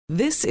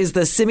This is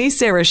the Simi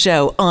Sara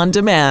Show on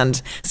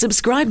demand.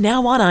 Subscribe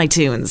now on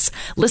iTunes.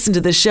 Listen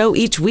to the show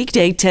each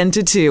weekday 10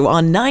 to 2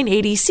 on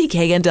 980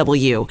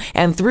 CKNW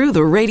and through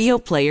the Radio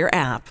Player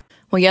app.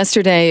 Well,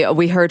 yesterday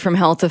we heard from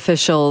health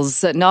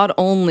officials that not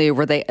only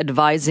were they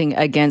advising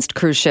against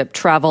cruise ship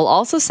travel,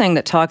 also saying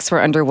that talks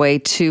were underway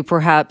to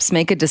perhaps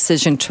make a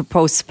decision to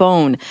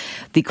postpone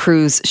the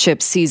cruise ship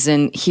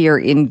season here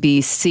in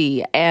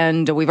BC.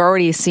 And we've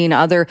already seen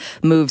other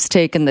moves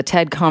taken, the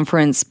TED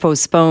conference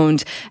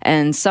postponed,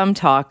 and some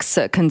talks,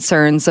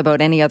 concerns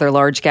about any other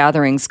large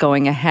gatherings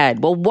going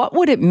ahead. Well, what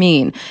would it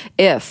mean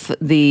if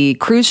the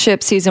cruise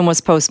ship season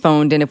was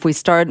postponed and if we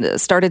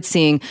started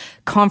seeing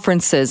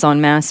conferences en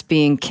masse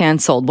being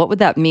cancelled? What would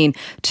that mean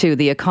to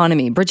the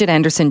economy? Bridget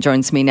Anderson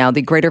joins me now,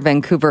 the Greater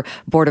Vancouver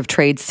Board of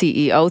Trade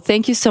CEO.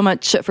 Thank you so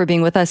much for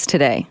being with us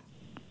today.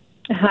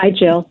 Hi,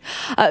 Jill.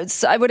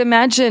 So I would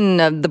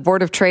imagine the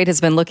Board of Trade has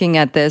been looking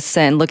at this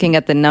and looking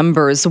at the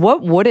numbers.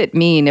 What would it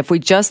mean if we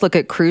just look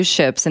at cruise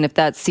ships and if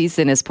that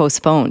season is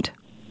postponed?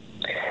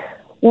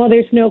 Well,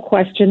 there's no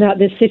question that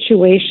this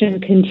situation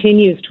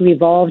continues to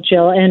evolve,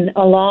 Jill, and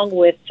along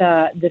with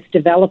this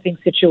developing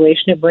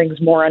situation, it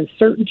brings more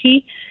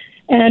uncertainty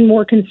and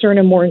more concern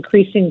and more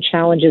increasing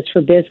challenges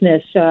for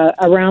business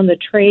around the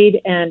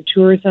trade and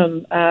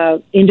tourism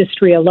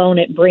industry alone.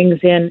 It brings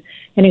in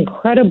an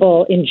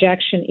incredible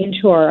injection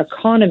into our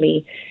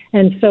economy.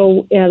 And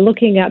so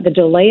looking at the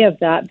delay of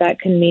that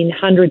can mean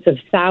hundreds of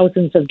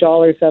thousands of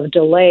dollars of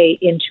delay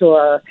into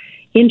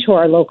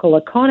our local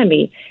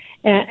economy.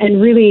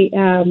 And really,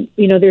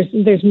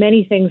 there's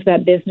many things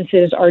that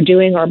businesses are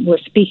doing. We're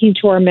speaking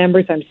to our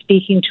members. I'm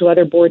speaking to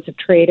other boards of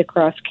trade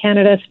across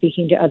Canada,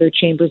 speaking to other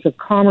chambers of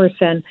commerce,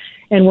 and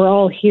we're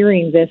all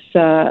hearing this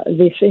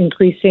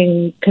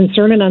increasing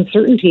concern and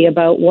uncertainty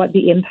about what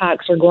the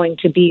impacts are going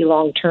to be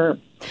long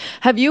term.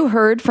 Have you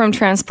heard from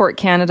Transport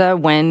Canada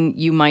when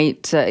you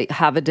might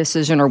have a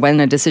decision or when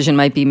a decision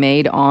might be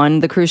made on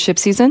the cruise ship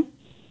season?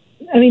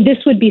 I mean, this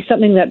would be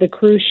something that the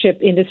cruise ship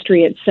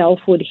industry itself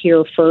would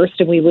hear first,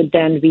 and we would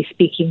then be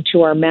speaking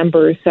to our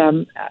members.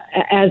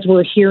 As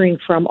we're hearing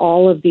from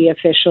all of the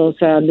officials,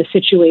 the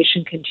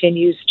situation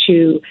continues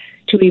to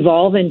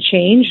evolve and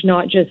change,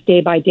 not just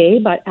day by day,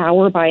 but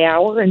hour by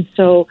hour. And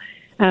so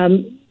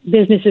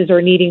businesses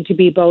are needing to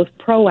be both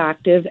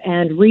proactive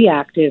and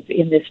reactive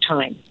in this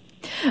time.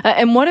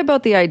 And what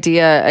about the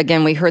idea,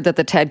 again, we heard that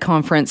the TED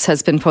conference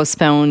has been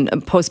postponed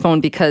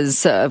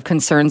because of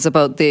concerns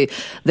about the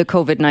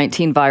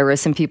COVID-19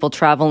 virus and people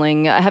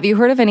traveling. Have you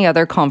heard of any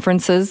other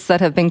conferences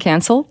that have been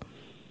canceled?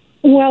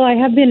 Well, I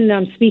have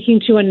been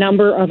speaking to a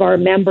number of our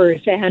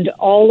members, and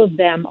all of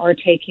them are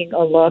taking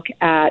a look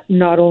at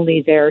not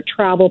only their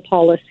travel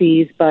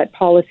policies, but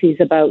policies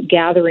about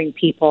gathering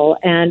people,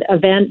 and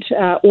event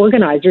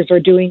organizers are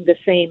doing the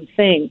same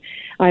thing.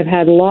 I've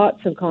had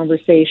lots of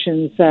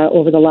conversations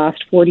over the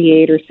last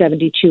 48 or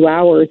 72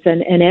 hours,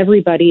 and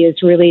everybody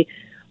is really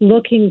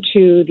looking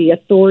to the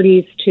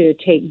authorities to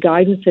take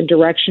guidance and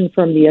direction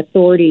from the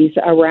authorities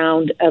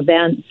around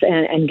events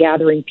and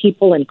gathering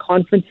people and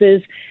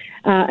conferences.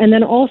 And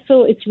then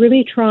also it's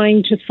really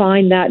trying to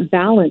find that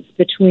balance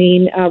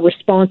between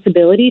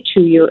responsibility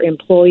to your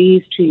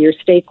employees, to your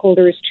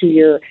stakeholders, to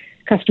your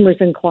customers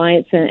and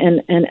clients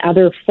and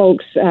other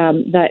folks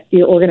that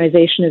your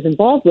organization is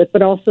involved with,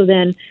 but also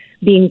then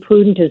being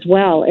prudent as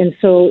well. And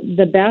so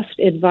the best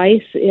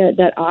advice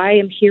that I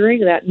am hearing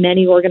that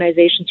many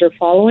organizations are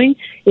following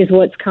is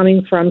what's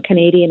coming from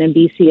Canadian and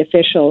BC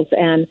officials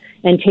and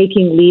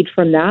taking lead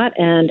from that.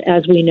 And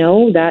as we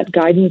know, that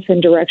guidance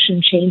and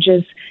direction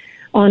changes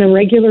on a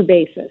regular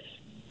basis.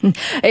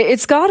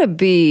 It's got to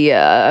be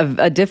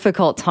a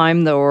difficult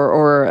time, though,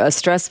 or a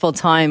stressful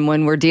time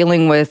when we're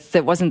dealing with,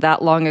 it wasn't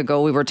that long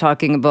ago, we were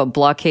talking about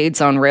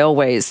blockades on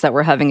railways that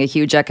were having a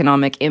huge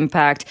economic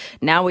impact.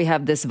 Now we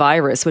have this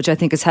virus, which I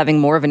think is having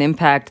more of an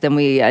impact than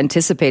we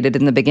anticipated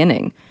in the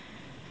beginning.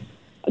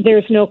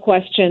 There's no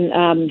question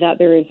that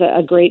there is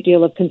a great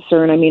deal of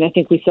concern. I mean, I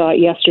think we saw it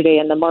yesterday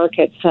in the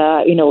markets,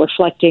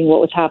 reflecting what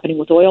was happening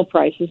with oil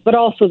prices, but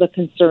also the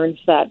concerns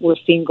that we're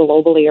seeing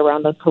globally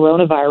around the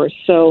coronavirus.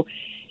 So,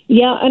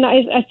 yeah, and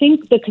I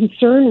think the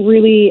concern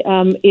really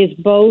is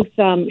both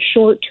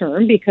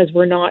short-term, because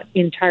we're not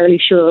entirely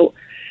sure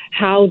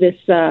how this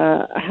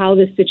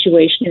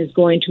situation is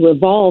going to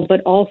evolve,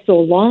 but also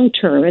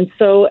long-term. And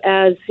so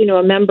as,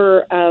 a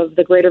member of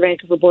the Greater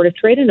Vancouver Board of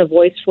Trade and a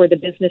voice for the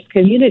business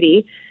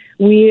community,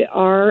 we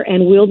are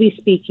and will be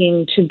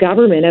speaking to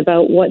government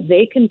about what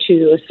they can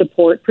do to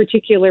support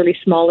particularly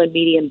small and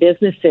medium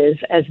businesses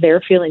as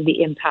they're feeling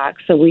the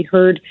impact. So we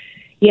heard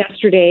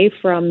yesterday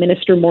from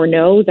Minister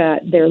Morneau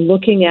that they're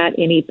looking at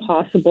any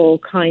possible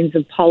kinds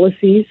of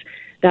policies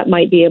that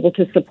might be able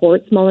to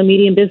support small and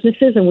medium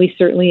businesses, and we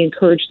certainly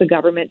encourage the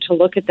government to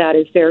look at that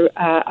as they're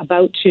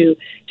about to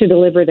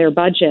deliver their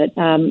budget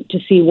to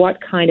see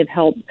what kind of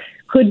help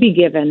could be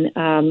given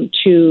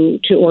to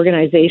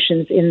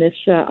organizations in this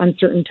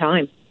uncertain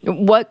time.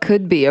 What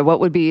could be, or what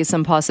would be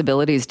some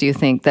possibilities, do you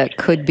think, that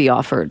could be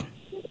offered?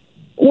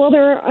 Well,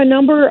 there are a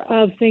number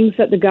of things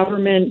that the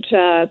government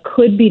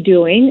could be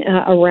doing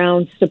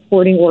around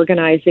supporting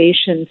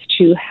organizations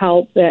to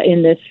help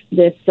in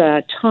this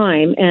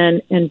time,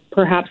 and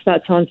perhaps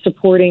that's on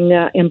supporting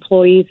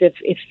employees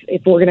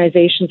if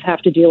organizations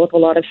have to deal with a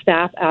lot of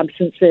staff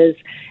absences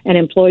and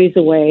employees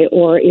away,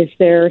 or is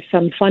there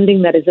some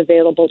funding that is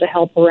available to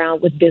help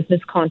around with business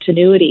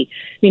continuity?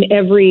 I mean,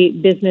 every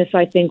business,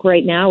 I think,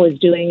 right now is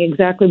doing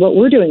exactly what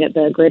we're doing at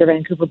the Greater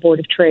Vancouver Board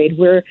of Trade.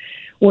 We're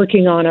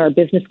working on our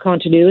business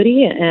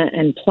continuity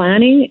and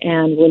planning,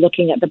 and we're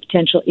looking at the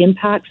potential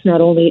impacts not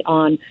only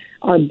on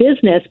our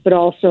business, but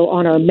also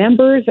on our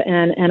members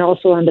and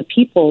also on the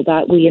people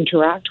that we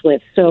interact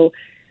with. So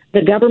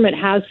the government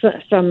has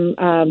some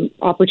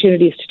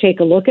opportunities to take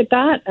a look at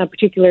that,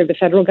 particularly the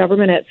federal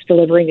government. It's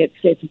delivering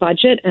its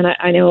budget, and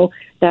I know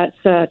that's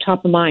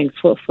top of mind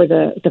for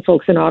the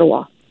folks in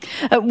Ottawa.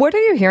 What are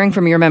you hearing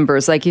from your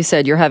members? Like you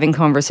said, you're having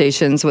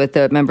conversations with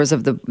the members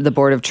of the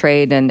Board of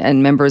Trade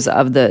and members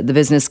of the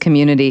business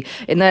community.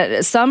 In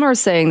that, some are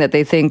saying that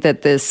they think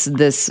that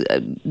this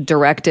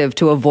directive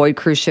to avoid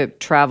cruise ship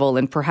travel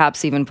and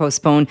perhaps even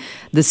postpone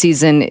the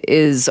season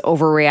is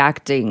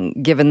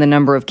overreacting, given the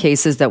number of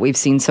cases that we've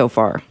seen so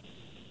far.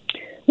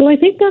 Well, I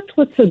think that's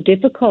what's so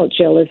difficult,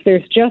 Jill, is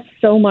there's just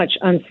so much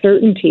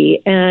uncertainty.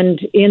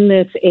 And in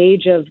this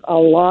age of a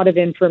lot of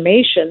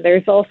information,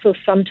 there's also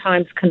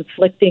sometimes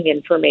conflicting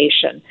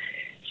information.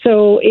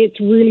 So it's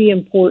really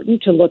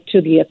important to look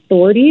to the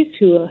authorities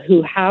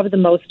who have the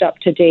most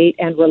up-to-date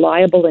and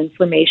reliable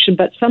information.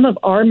 But some of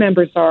our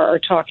members are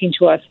talking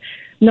to us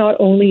not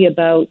only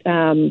about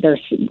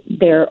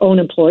their own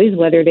employees,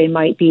 whether they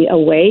might be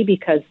away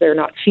because they're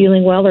not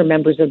feeling well or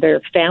members of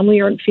their family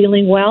aren't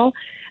feeling well.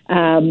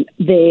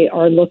 They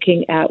are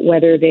looking at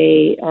whether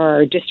they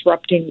are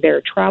disrupting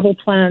their travel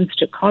plans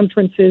to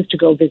conferences, to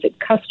go visit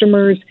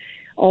customers,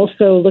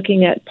 also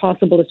looking at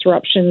possible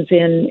disruptions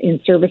in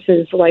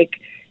services like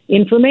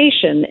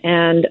information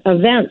and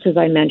events, as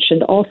I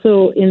mentioned,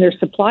 also in their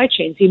supply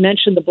chains. You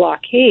mentioned the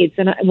blockades,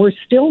 and we're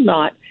still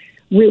not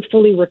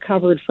fully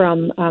recovered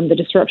from the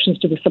disruptions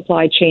to the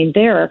supply chain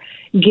there,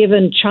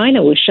 given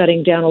China was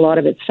shutting down a lot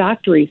of its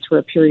factories for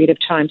a period of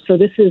time. So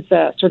this is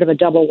sort of a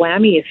double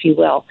whammy, if you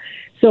will.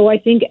 So I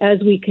think as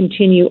we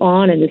continue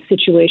on and the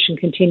situation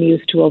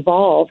continues to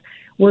evolve,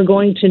 we're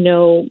going to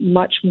know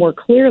much more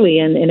clearly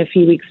in a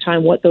few weeks'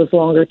 time what those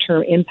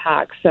longer-term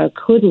impacts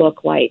could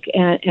look like.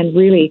 And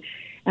really,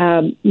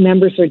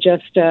 members are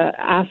just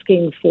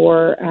asking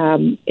for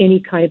any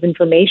kind of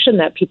information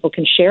that people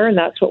can share, and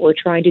that's what we're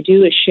trying to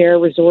do, is share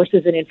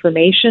resources and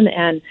information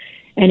and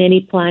any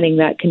planning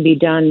that can be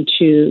done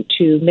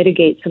to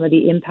mitigate some of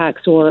the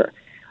impacts or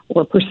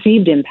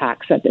perceived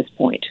impacts at this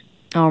point.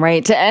 All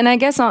right. And I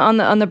guess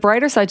on the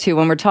brighter side, too,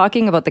 when we're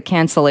talking about the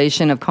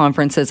cancellation of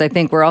conferences, I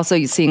think we're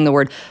also seeing the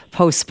word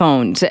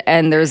postponed.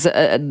 And there's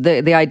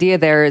the idea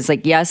there is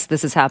like, yes,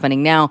 this is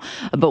happening now,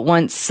 but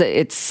once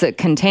it's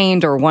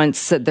contained or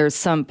once there's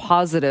some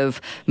positive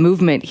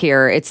movement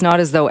here, it's not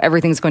as though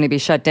everything's going to be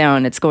shut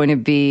down. It's going to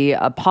be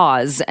a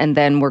pause, and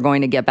then we're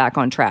going to get back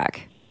on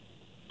track.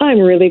 I'm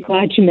really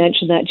glad you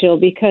mentioned that, Jill,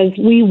 because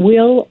we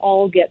will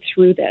all get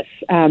through this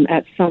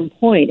at some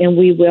point, and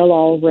we will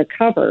all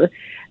recover.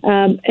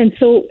 And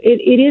so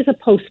it is a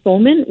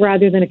postponement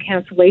rather than a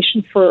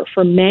cancellation for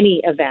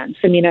many events.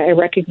 I mean, I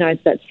recognize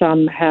that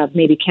some have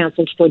maybe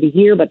canceled for the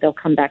year, but they'll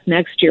come back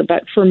next year.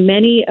 But for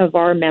many of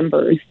our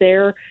members,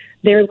 they're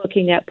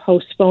looking at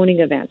postponing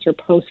events or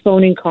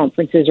postponing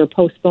conferences or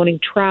postponing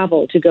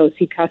travel to go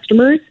see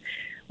customers,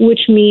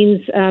 which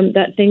means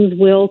that things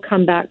will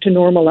come back to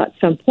normal at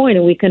some point.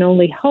 And we can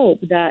only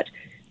hope that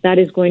that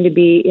is going to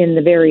be in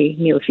the very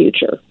near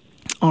future.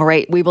 All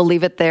right. We will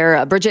leave it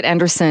there. Bridget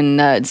Anderson,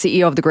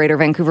 CEO of the Greater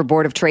Vancouver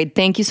Board of Trade,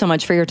 thank you so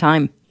much for your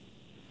time.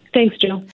 Thanks, Jill.